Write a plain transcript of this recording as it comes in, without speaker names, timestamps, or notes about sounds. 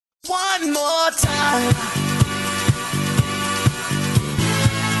One more time.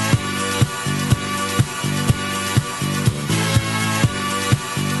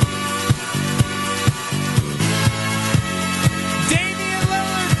 Damien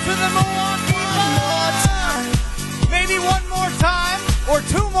Lillard to the Milwaukee Bucks. Maybe one more time, or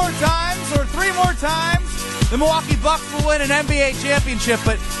two more times, or three more times. The Milwaukee Bucks will win an NBA championship,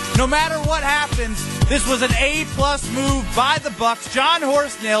 but no matter what happens, this was an A-plus move by the Bucks. John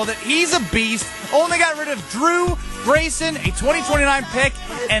Horst nailed it. He's a beast. Only got rid of Drew Grayson, a 2029 pick,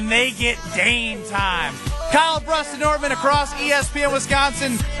 and they get Dame time. Kyle Bruss and Nortman across ESPN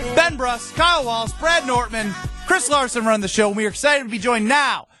Wisconsin. Ben Bruss, Kyle Walsh, Brad Nortman, Chris Larson run the show. We are excited to be joined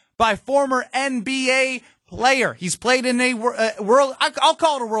now by former NBA player. He's played in a world, I'll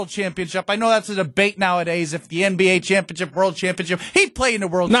call it a world championship. I know that's a debate nowadays, if the NBA championship, world championship. He played in a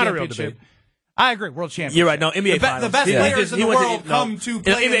world championship. Not a real debate. I agree, world championship. You're right. No, NBA finals. The best players in the world come to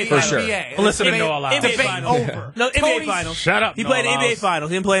play in the for NBA. sure. Listen to Noah Lyles. Debate over. No, NBA finals. Shut up. He played in NBA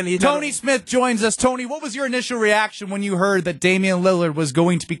finals. He didn't play in the Tony Smith joins us. Tony, what was your initial reaction when you heard that Damian Lillard was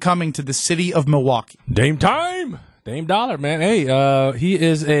going to be coming to the city of Milwaukee? Dame time. Dame Dollar, man. Hey, he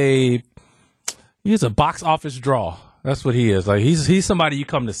is a box office draw. That's what he is. Like he's somebody you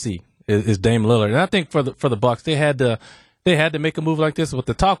come to see. Is Dame Lillard. And I think for the Bucks, they had to make a move like this. With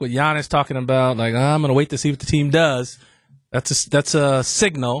the talk with Giannis talking about, like, I'm going to wait to see what the team does. That's a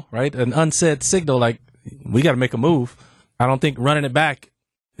signal, right? An unsaid signal, like, we got to make a move. I don't think running it back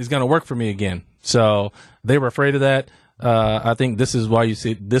is going to work for me again. So they were afraid of that. I think this is why you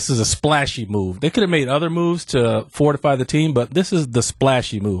see this is a splashy move. They could have made other moves to fortify the team, but this is the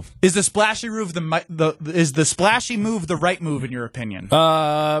splashy move. Is the splashy move the right move in your opinion?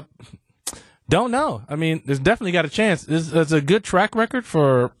 Don't know. I mean, there's definitely got a chance. There's a good track record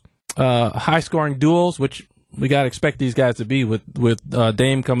for high-scoring duels, which we got to expect these guys to be with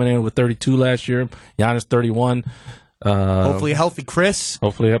Dame coming in with 32 last year, Giannis 31. Hopefully a healthy Chris.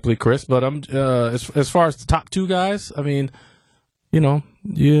 But as far as the top two guys, I mean, you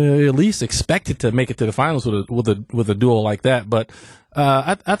at least expect it to make it to the finals with a duel like that. But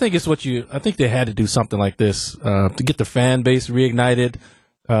I think it's I think they had to do something like this to get the fan base reignited,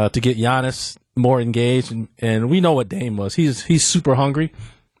 to get Giannis more engaged, and we know what Dame was. He's super hungry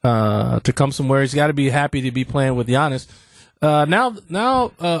to come somewhere. He's got to be happy to be playing with Giannis.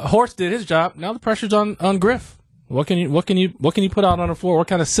 Now Horst did his job. Now the pressure's on Griff. What can you put out on the floor? What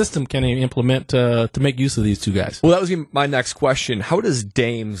kind of system can he implement to make use of these two guys? Well, that was my next question. How does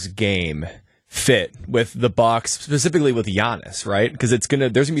Dame's game fit with the Bucks, specifically with Giannis, right? Because there's gonna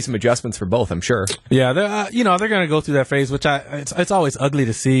be some adjustments for both, I'm sure. Yeah, they're gonna go through that phase, which it's always ugly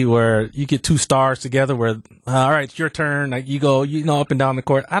to see, where you get two stars together. Where all right, it's your turn. Like you go, up and down the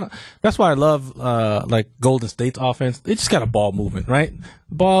court. That's why I love like Golden State's offense. They just got a ball movement, right?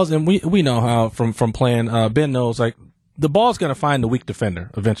 Balls, and we know how from playing. Ben knows, like, the ball's going to find the weak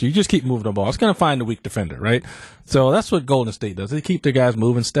defender eventually. You just keep moving the ball. It's going to find the weak defender, right? So that's what Golden State does. They keep their guys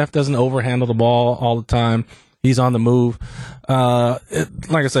moving. Steph doesn't overhandle the ball all the time. He's on the move. Like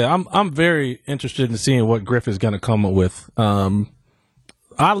I say, I'm very interested in seeing what Griff is going to come up with.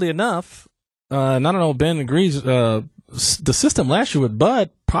 Oddly enough, and I don't know, Ben agrees, the system last year with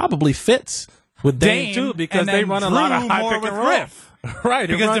Bud probably fits with Dame too, because they run a lot of high pick and roll. Right,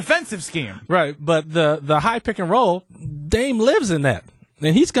 because defensive scheme. Right, but the high pick and roll, Dame lives in that,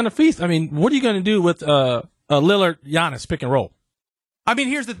 and he's going to feast. I mean, what are you going to do with a Lillard Giannis pick and roll? I mean,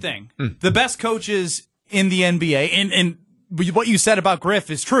 here's the thing: the best coaches in the NBA, and what you said about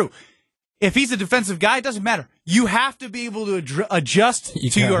Griff is true. If he's a defensive guy, it doesn't matter. You have to be able to adjust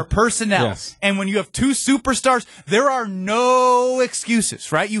to your personnel. Yes. And when you have two superstars, there are no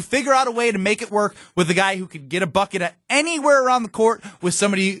excuses, right? You figure out a way to make it work with a guy who can get a bucket at anywhere around the court, with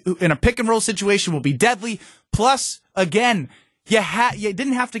somebody who in a pick and roll situation will be deadly. Plus, again, you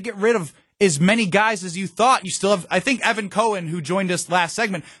didn't have to get rid of as many guys as you thought. You still have, I think Evan Cohen, who joined us last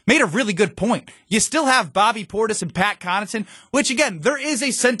segment, made a really good point. You still have Bobby Portis and Pat Connaughton, which, again, there is a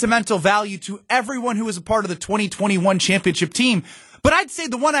sentimental value to everyone who was a part of the 2021 championship team. But I'd say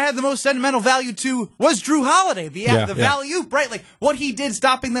the one I had the most sentimental value to was Drew Holiday. The value, right? Like what he did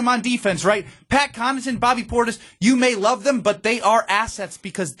stopping them on defense, right? Pat Connaughton, Bobby Portis, you may love them, but they are assets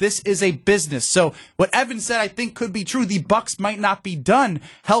because this is a business. So what Evan said, I think, could be true. The Bucks might not be done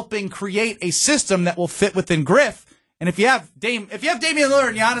helping create a system that will fit within Griff. And if you have Damian Lillard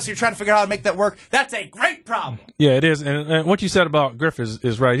and Giannis, you're trying to figure out how to make that work, that's a great problem. Yeah, it is. And what you said about Griff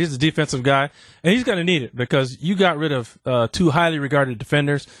is right. He's a defensive guy, and he's going to need it because you got rid of two highly regarded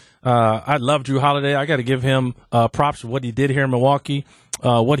defenders. I love Drew Holiday. I got to give him props for what he did here in Milwaukee,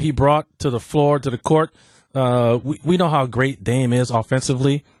 what he brought to the floor, to the court. We know how great Dame is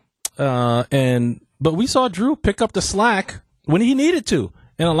offensively. but we saw Drew pick up the slack when he needed to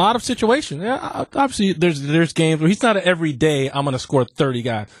in a lot of situations. Yeah, obviously, there's games where he's not an everyday I'm going to score 30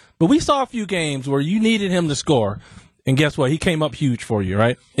 guys, but we saw a few games where you needed him to score. And guess what? He came up huge for you,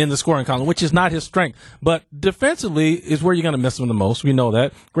 right? In the scoring column, which is not his strength. But defensively is where you're going to miss him the most. We know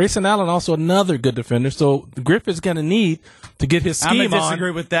that. Grayson Allen, also another good defender. So Griff is going to need to get his scheme on. I'm going to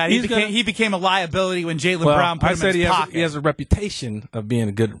disagree with that. He became a liability when Jaylen Brown put him in his pocket. He has a reputation of being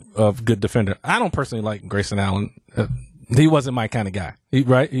a good defender. I don't personally like Grayson Allen. He wasn't my kind of guy,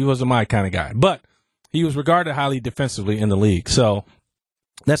 right? He wasn't my kind of guy. But he was regarded highly defensively in the league. So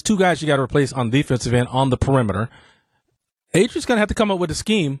that's two guys you got to replace on the defensive end on the perimeter. Adrian's going to have to come up with a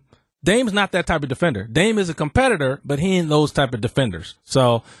scheme. Dame's not that type of defender. Dame is a competitor, but he ain't those type of defenders.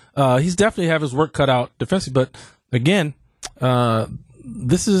 So he's definitely have his work cut out defensively. But again,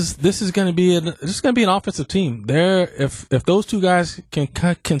 this is going to be an offensive team. If those two guys can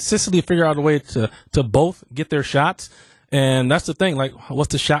consistently figure out a way to both get their shots. And that's the thing, like,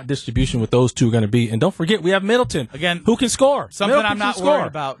 what's the shot distribution with those two going to be? And don't forget, we have Middleton, again, who can score. Something I'm not worried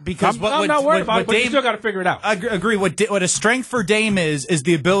about because I'm not worried about it, but you still got to figure it out. I agree. What a strength for Dame is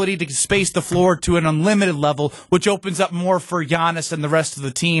the ability to space the floor to an unlimited level, which opens up more for Giannis and the rest of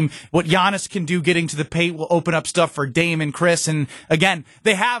the team. What Giannis can do getting to the paint will open up stuff for Dame and Chris. And again,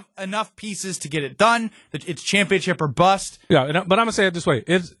 they have enough pieces to get it done. It's championship or bust. Yeah, but I'm gonna say it this way: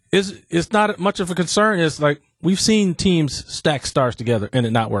 it's not much of a concern. It's like, we've seen teams stack stars together and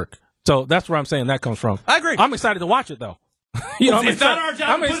it not work. So that's where I'm saying that comes from. I agree. I'm excited to watch it, though. It's not our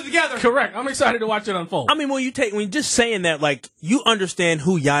job to put it together. Correct. I'm excited to watch it unfold. I mean, when you're just saying that, like, you understand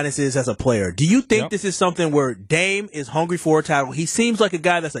who Giannis is as a player. Do you think this is something where Dame is hungry for a title? He seems like a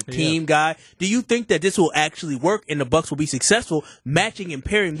guy that's a team guy. Do you think that this will actually work and the Bucks will be successful matching and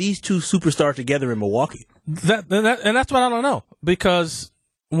pairing these two superstars together in Milwaukee? And that's what I don't know, because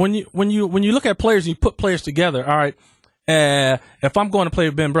when you look at players and you put players together, all right. If I'm going to play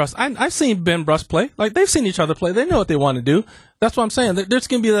with Ben Bruss, I've seen Ben Bruss play. Like, they've seen each other play. They know what they want to do. That's what I'm saying. There's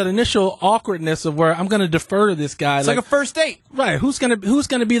going to be that initial awkwardness of where I'm going to defer to this guy. It's like a first date. Right. Who's going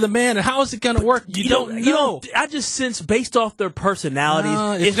to be the man, and how is it going to work? You don't know. I just sense, based off their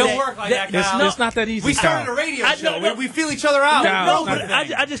personalities, it don't work like that, Kyle. It's not that easy. We started a radio show. We feel each other out.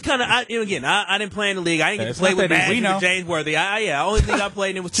 I just kind of, again, I didn't play in the league. I didn't get to play with Magic or James Worthy. The only thing I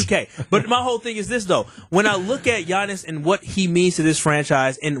played in was 2K. But my whole thing is this, though. When I look at Giannis and what he means to this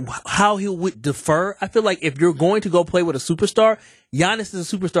franchise and how he would defer, I feel like if you're going to go play with a superstar, Giannis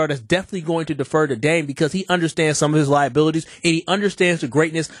is a superstar that's definitely going to defer to Dame because he understands some of his liabilities and he understands the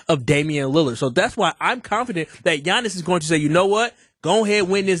greatness of Damien Lillard. So that's why I'm confident that Giannis is going to say, you know what? Go ahead,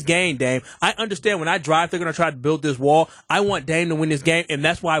 win this game, Dame. I understand when I drive, they're going to try to build this wall. I want Dame to win this game, and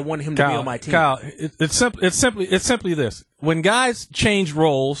that's why I wanted him to be on my team. Kyle, it's simply this. When guys change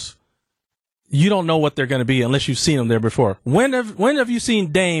roles, you don't know what they're going to be unless you've seen them there before. When have you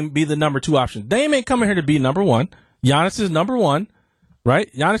seen Dame be the number 2 option? Dame ain't coming here to be number 1. Giannis is number 1.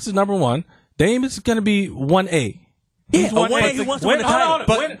 Right? Giannis is number 1. Dame is going to be 1A. Yeah, a 1A who wants to win the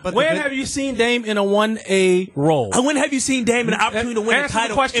title. When have you seen Dame in a 1A role? When have you seen Dame in an opportunity to win the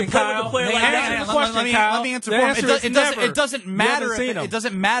title and play with a player like that? Let me answer for him. It doesn't matter. It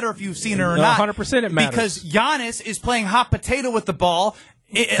doesn't matter if you've seen it or not. 100% it matters. Because Giannis is playing hot potato with the ball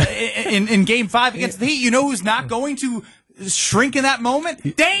in Game 5 against the Heat. You know who's not going to shrink in that moment?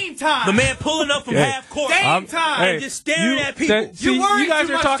 Dame time. The man pulling up from half court. Dame time. And just staring at people. You worry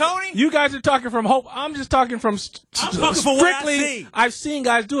too much, Tony. You guys are talking from hope. I'm just talking from strictly. I've seen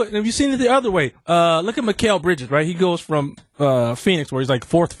guys do it. And have you seen it the other way? Look at Mikal Bridges, right? He goes from Phoenix, where he's like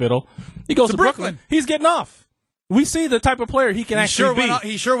 4th fiddle. He goes to Brooklyn. He's getting off. We see the type of player he can actually be.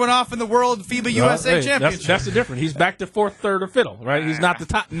 He sure went off in the World FIBA USA Championship. That's the difference. He's back to 4th, 3rd, or fiddle, right? He's not the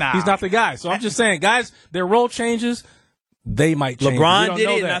top. He's not the guy. So I'm just saying, guys, their role changes. They might change. LeBron did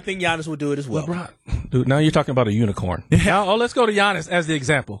it, and I think Giannis will do it as well. Dude, now you're talking about a unicorn. Yeah. Let's go to Giannis as the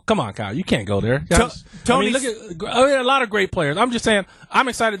example. Come on, Kyle. You can't go there. Tony, look at a lot of great players. I'm just saying, I'm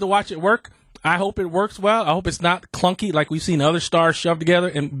excited to watch it work. I hope it works well. I hope it's not clunky like we've seen other stars shove together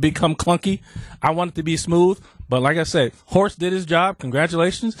and become clunky. I want it to be smooth. But like I said, Horst did his job.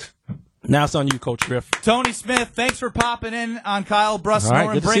 Congratulations. Now it's on you, Coach Griff. Tony Smith, thanks for popping in on Kyle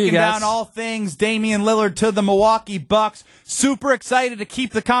Brusmore and breaking down all things Damian Lillard to the Milwaukee Bucks. Super excited to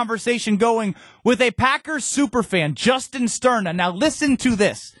keep the conversation going with a Packers superfan, Justin Sterna. Now listen to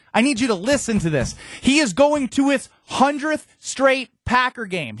this. I need you to listen to this. He is going to his 100th straight Packer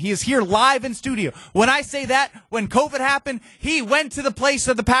game. He is here live in studio. When I say that, when COVID happened, he went to the place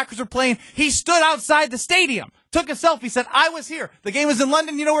that the Packers were playing. He stood outside the stadium, took a selfie, said, I was here. The game was in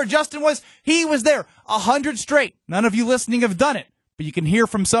London. You know where Justin was? He was there. 100 straight. None of you listening have done it but you can hear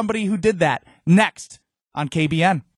from somebody who did that next on KBN.